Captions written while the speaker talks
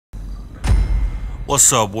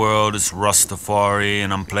What's up, world? It's Russ Tafari,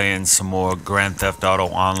 and I'm playing some more Grand Theft Auto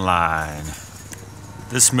Online.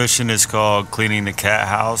 This mission is called Cleaning the Cat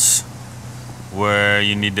House, where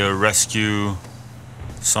you need to rescue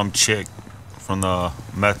some chick from the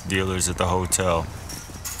meth dealers at the hotel.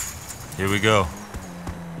 Here we go.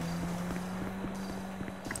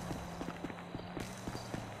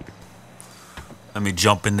 Let me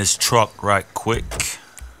jump in this truck right quick.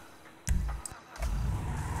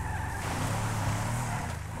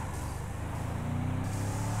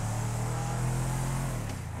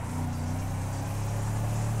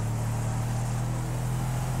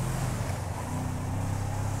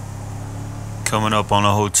 Coming up on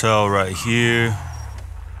a hotel right here.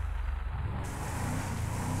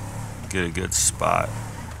 Get a good spot.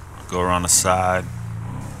 Go around the side.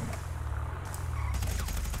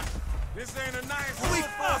 This ain't a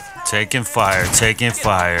nice taking fire, taking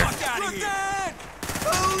fire. Holy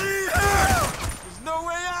hell! There's no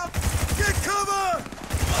way out! Get cover!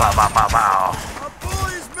 Bow, bow, bow, bow. Our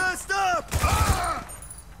boy's messed up!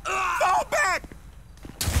 Fall back!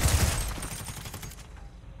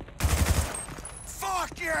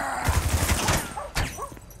 Fuck yeah!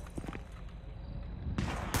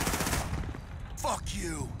 Fuck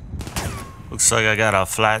you! Looks like I got a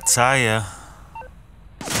flat tire.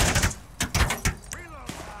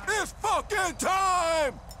 It's fucking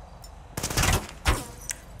time!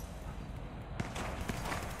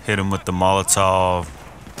 Hit him with the Molotov.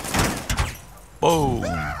 Boom.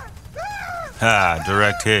 Ha,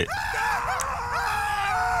 direct hit.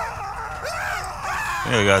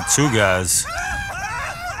 Yeah, I got two guys.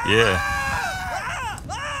 Yeah.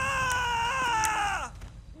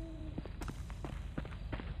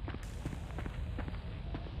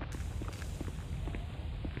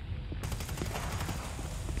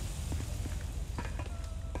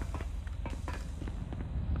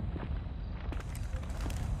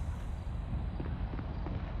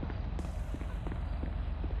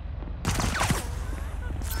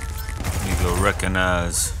 You go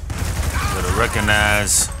recognize. Gotta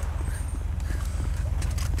recognize.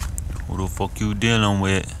 Who the fuck you dealing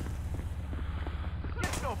with?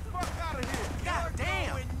 Get the fuck out of here! God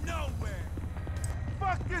damn! Going nowhere!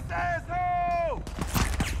 Fuck this asshole!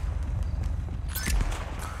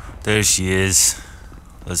 There she is.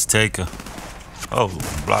 Let's take her. Oh,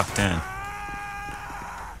 blocked in.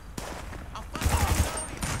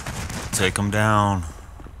 Take him down.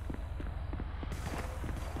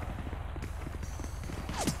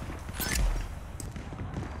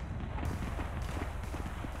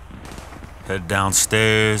 Head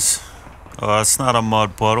downstairs. Oh, that's not a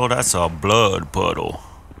mud puddle, that's a blood puddle.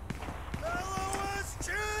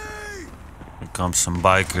 Here comes some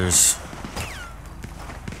bikers.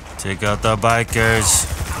 Take out the bikers.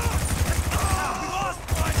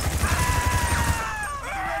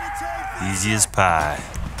 Easy as pie.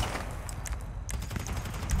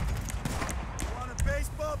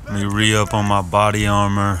 Let me re-up on my body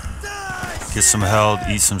armor. Get some health,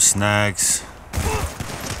 eat some snacks.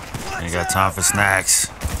 Ain't got time for snacks.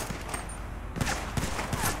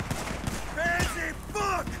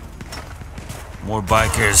 More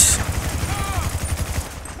bikers.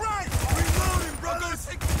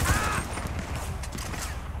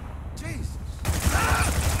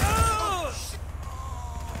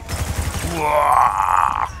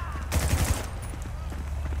 Wah!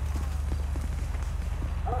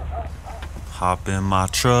 Hop in my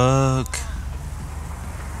truck.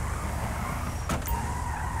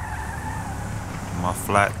 My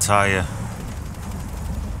flat tire.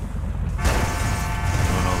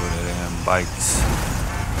 Going over the damn bikes.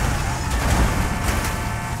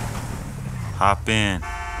 Hop in.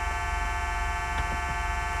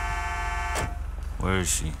 Where is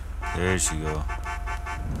she? There she go.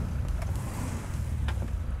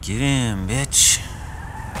 Get in, bitch.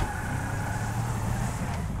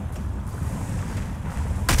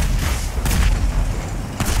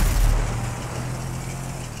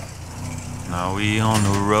 Now we on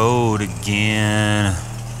the road again.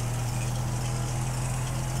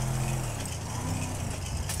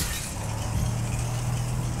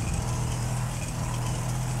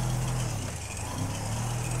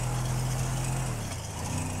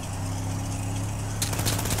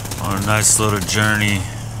 On a nice little journey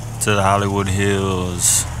to the Hollywood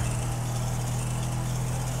Hills.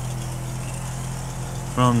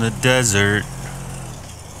 From the desert.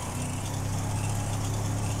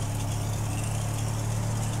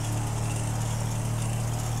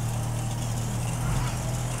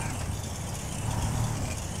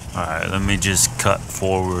 Alright, let me just cut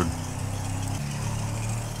forward.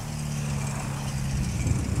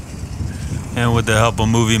 And with the help of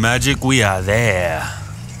movie magic, we are there.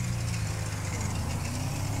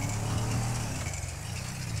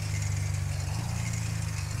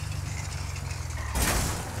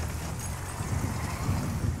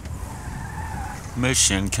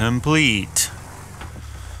 Mission complete.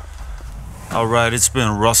 Alright, it's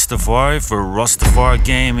been Russ Tafari for Tafari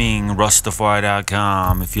Gaming,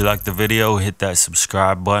 Rustafari.com. If you like the video, hit that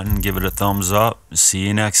subscribe button, give it a thumbs up. See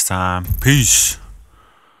you next time. Peace.